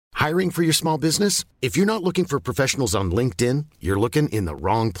Hiring for your small business? If you're not looking for professionals on LinkedIn, you're looking in the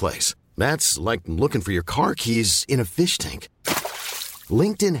wrong place. That's like looking for your car keys in a fish tank.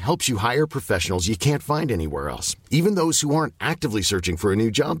 LinkedIn helps you hire professionals you can't find anywhere else, even those who aren't actively searching for a new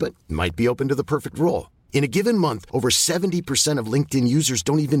job but might be open to the perfect role. In a given month, over 70% of LinkedIn users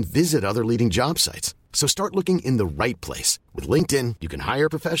don't even visit other leading job sites. So start looking in the right place. With LinkedIn, you can hire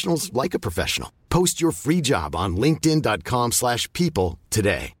professionals like a professional. Post your free job on linkedin.com/people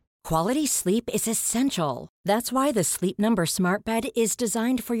today. Quality sleep is essential. That's why the Sleep Number Smart Bed is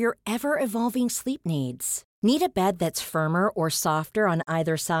designed for your ever-evolving sleep needs. Need a bed that's firmer or softer on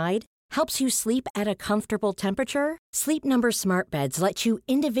either side? Helps you sleep at a comfortable temperature? Sleep Number Smart Beds let you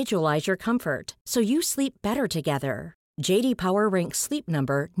individualize your comfort, so you sleep better together. J.D. Power ranks Sleep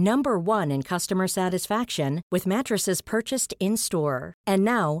Number number 1 in customer satisfaction with mattresses purchased in-store. And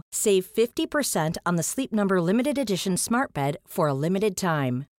now, save 50% on the Sleep Number Limited Edition Smart Bed for a limited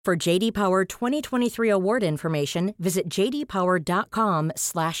time. For J.D. Power 2023 award information, visit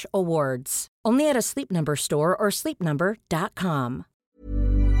jdpower.com/awards. Only at a Sleep Number store or sleepnumber.com.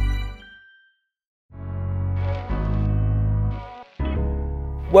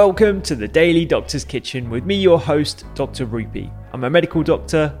 Welcome to the Daily Doctor's Kitchen with me, your host, Dr. Rupi. I'm a medical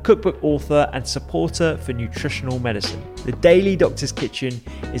doctor, cookbook author, and supporter for nutritional medicine. The Daily Doctor's Kitchen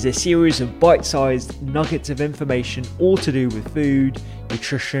is a series of bite-sized nuggets of information all to do with food,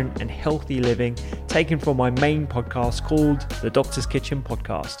 nutrition, and healthy living, taken from my main podcast called the Doctor's Kitchen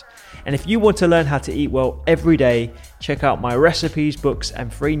Podcast. And if you want to learn how to eat well every day, check out my recipes, books,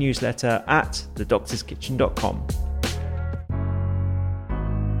 and free newsletter at thedoctorskitchen.com.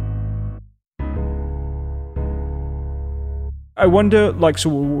 I wonder, so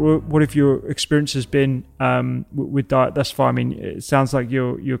what have your experience has been with diet thus far? I mean, it sounds like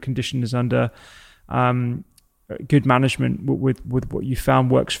your condition is under good management with what you found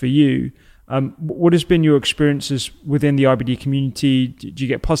works for you. What has been your experiences within the IBD community? Do you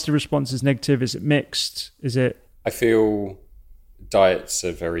get positive responses, negative? Is it mixed? I feel diet's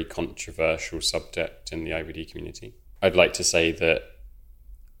a very controversial subject in the IBD community. I'd like to say that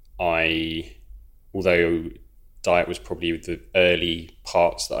although diet was probably the early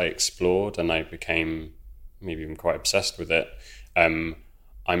parts that I explored and I became maybe even quite obsessed with it, I'm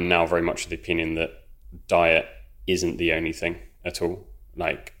now very much of the opinion that diet isn't the only thing at all.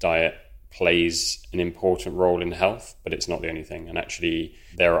 Like, diet plays an important role in health, but it's not the only thing. And actually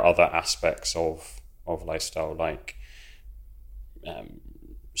there are other aspects of lifestyle, like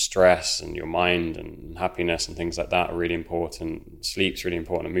stress and your mind and happiness and things like that are really important. Sleep's really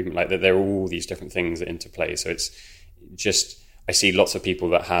important, and movement. Like, there are all these different things that interplay. So it's just, I see lots of people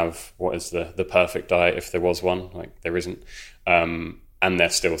that have what is the perfect diet, if there was one. Like, there isn't, and they're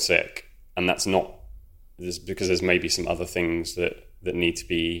still sick. And that's not because there's maybe some other things that need to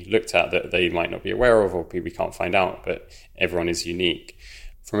be looked at that they might not be aware of, or we can't find out. But everyone is unique.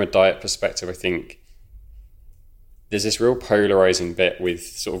 From a diet perspective, I think there's this real polarizing bit with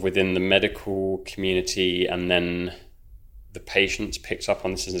sort of within the medical community, and then the patients picked up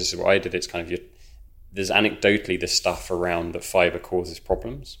on this, and this is what I did. It's kind of there's anecdotally this stuff around that fiber causes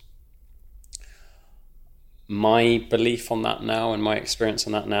problems. My belief on that now and my experience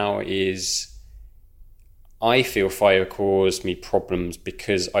on that now is I feel fiber caused me problems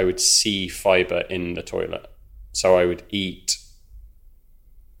because I would see fiber in the toilet. So I would eat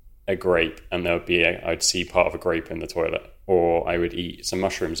a grape and I'd see part of a grape in the toilet, or I would eat some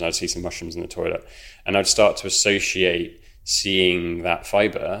mushrooms and I'd see some mushrooms in the toilet, and I'd start to associate seeing that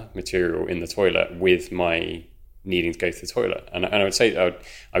fiber material in the toilet with my needing to go to the toilet. And I would say I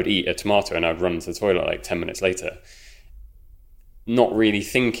would eat a tomato and I'd run to the toilet like 10 minutes later, not really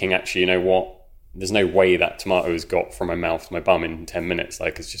thinking, actually, you know what, there's no way that tomato has got from my mouth to my bum in 10 minutes.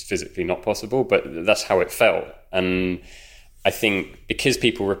 Like, it's just physically not possible, but that's how it felt. And I think because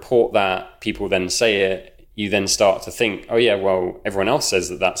people report that, people then say it, you then start to think, oh yeah, well, everyone else says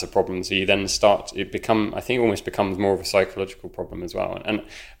that that's a problem. So you then I think it almost becomes more of a psychological problem as well. And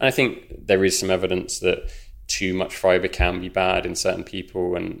I think there is some evidence that too much fiber can be bad in certain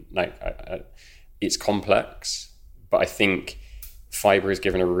people. And it's complex, but I think fiber is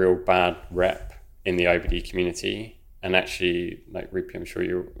given a real bad rep in the IBD community. And actually, like Rupi, I'm sure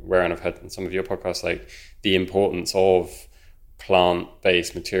you're aware, and I've heard in some of your podcasts, like the importance of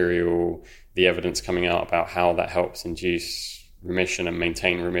plant-based material, the evidence coming out about how that helps induce remission and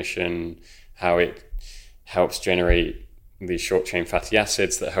maintain remission, how it helps generate these short-chain fatty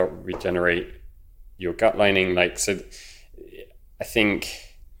acids that help regenerate your gut lining. So I think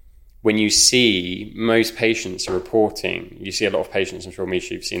when you see most patients are reporting, you see a lot of patients, I'm sure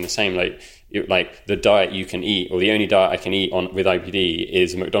Mesha, you've seen the same, like the diet you can eat, or the only diet I can eat with IBD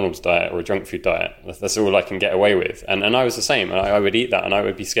is a McDonald's diet or a junk food diet. That's all I can get away with. And I was the same. I would eat that, and I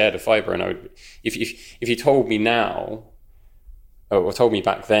would be scared of fiber. And I would, if you told me now, or told me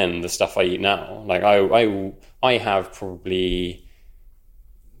back then, the stuff I eat now, like I have probably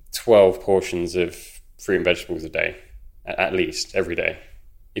 12 portions of fruit and vegetables a day, at least every day.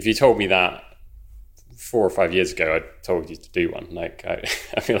 If you told me that 4 or 5 years ago, I told you to do one. Like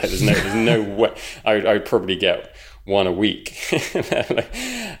I feel like there's no way. I would probably get one a week,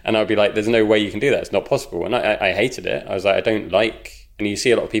 and I'd be like, "There's no way you can do that. It's not possible." And I hated it. I was like, I don't like. And you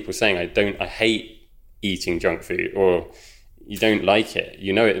see a lot of people saying, I hate eating junk food, or you don't like it.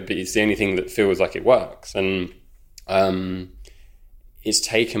 You know it, but it's the only thing that feels like it works. And it's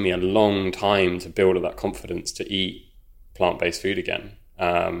taken me a long time to build up that confidence to eat plant-based food again.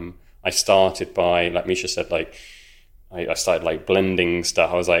 I started by, like Mesha said, like I started like blending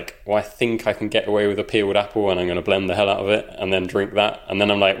stuff. I was like, well, I think I can get away with a peeled apple, and I'm going to blend the hell out of it and then drink that. And then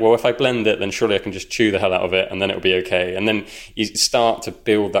I'm like, well, if I blend it, then surely I can just chew the hell out of it, and then it'll be okay. And then you start to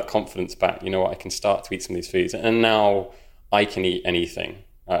build that confidence back. You know what? I can start to eat some of these foods, and now I can eat anything.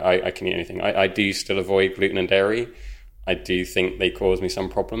 I can eat anything. I do still avoid gluten and dairy. I do think they cause me some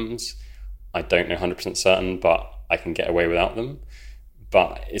problems. I don't know 100% certain, but I can get away without them.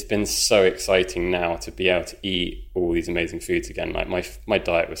 But it's been so exciting now to be able to eat all these amazing foods again. Like my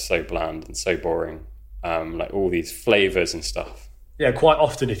diet was so bland and so boring. Like all these flavors and stuff. Yeah, quite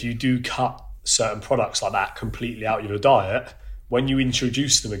often if you do cut certain products like that completely out of your diet, when you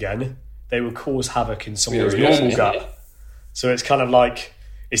introduce them again, they will cause havoc in someone's normal gut. So it's kind of like,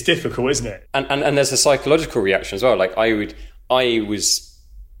 it's difficult, isn't it? And there's a psychological reaction as well. Like I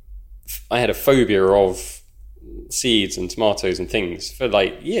had a phobia of seeds and tomatoes and things for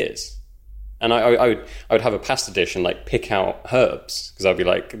like years, and I would have a pasta dish and like pick out herbs, because I'd be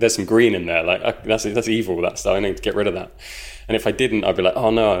like, there's some green in there, like that's evil, that stuff, I need to get rid of that. And if I didn't, I'd be like,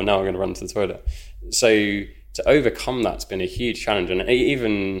 oh no, now I'm going to run to the toilet. So to overcome that's been a huge challenge. And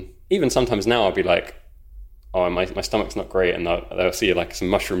even sometimes now I'll be like, oh, my stomach's not great, and they'll see like some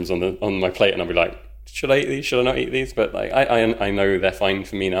mushrooms on my plate, and I'll be like, should I eat these, should I not eat these? But like I know they're fine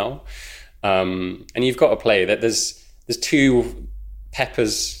for me now. And you've got to play that. There's 2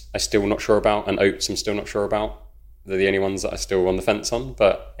 peppers I'm still not sure about, and oats I'm still not sure about. They're the only ones that I'm still on the fence on.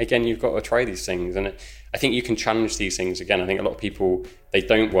 But again, you've got to try these things, and I think you can challenge these things again. I think a lot of people, they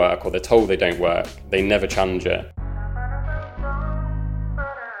don't work, or they're told they don't work. They never challenge it.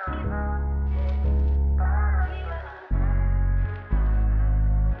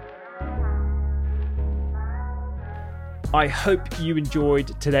 I hope you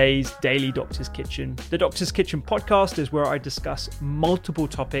enjoyed today's Daily Doctor's Kitchen. The Doctor's Kitchen podcast is where I discuss multiple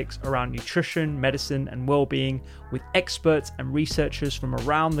topics around nutrition, medicine, and well-being with experts and researchers from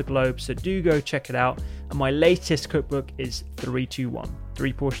around the globe, so do go check it out. And my latest cookbook is 321.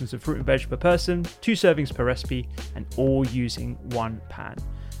 3 portions of fruit and veg per person, 2 servings per recipe, and all using 1 pan.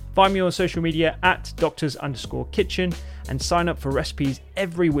 Find me on social media at doctors_kitchen, and sign up for recipes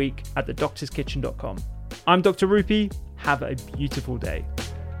every week at thedoctorskitchen.com. I'm Dr. Rupy. Have a beautiful day.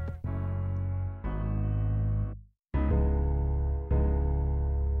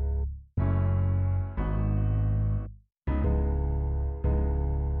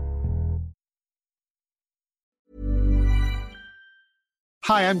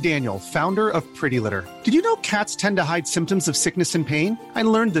 Hi, I'm Daniel, founder of Pretty Litter. Did you know cats tend to hide symptoms of sickness and pain? I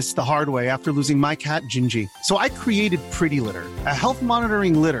learned this the hard way after losing my cat, Gingy. So I created Pretty Litter, a health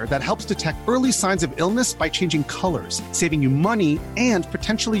monitoring litter that helps detect early signs of illness by changing colors, saving you money and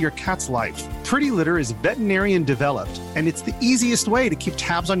potentially your cat's life. Pretty Litter is veterinarian developed, and it's the easiest way to keep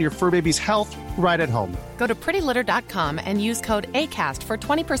tabs on your fur baby's health right at home. Go to prettylitter.com and use code ACAST for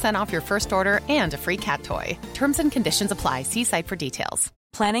 20% off your first order and a free cat toy. Terms and conditions apply. See site for details.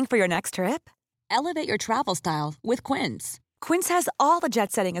 Planning for your next trip? Elevate your travel style with Quince. Quince has all the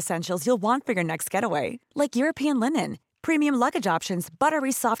jet-setting essentials you'll want for your next getaway, like European linen, premium luggage options,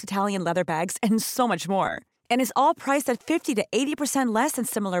 buttery soft Italian leather bags, and so much more. And is all priced at 50 to 80% less than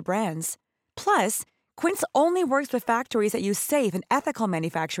similar brands. Plus, Quince only works with factories that use safe and ethical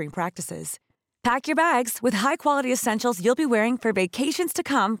manufacturing practices. Pack your bags with high-quality essentials you'll be wearing for vacations to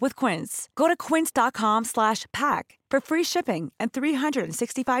come with Quince. Go to quince.com/pack for free shipping and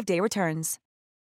 365-day returns.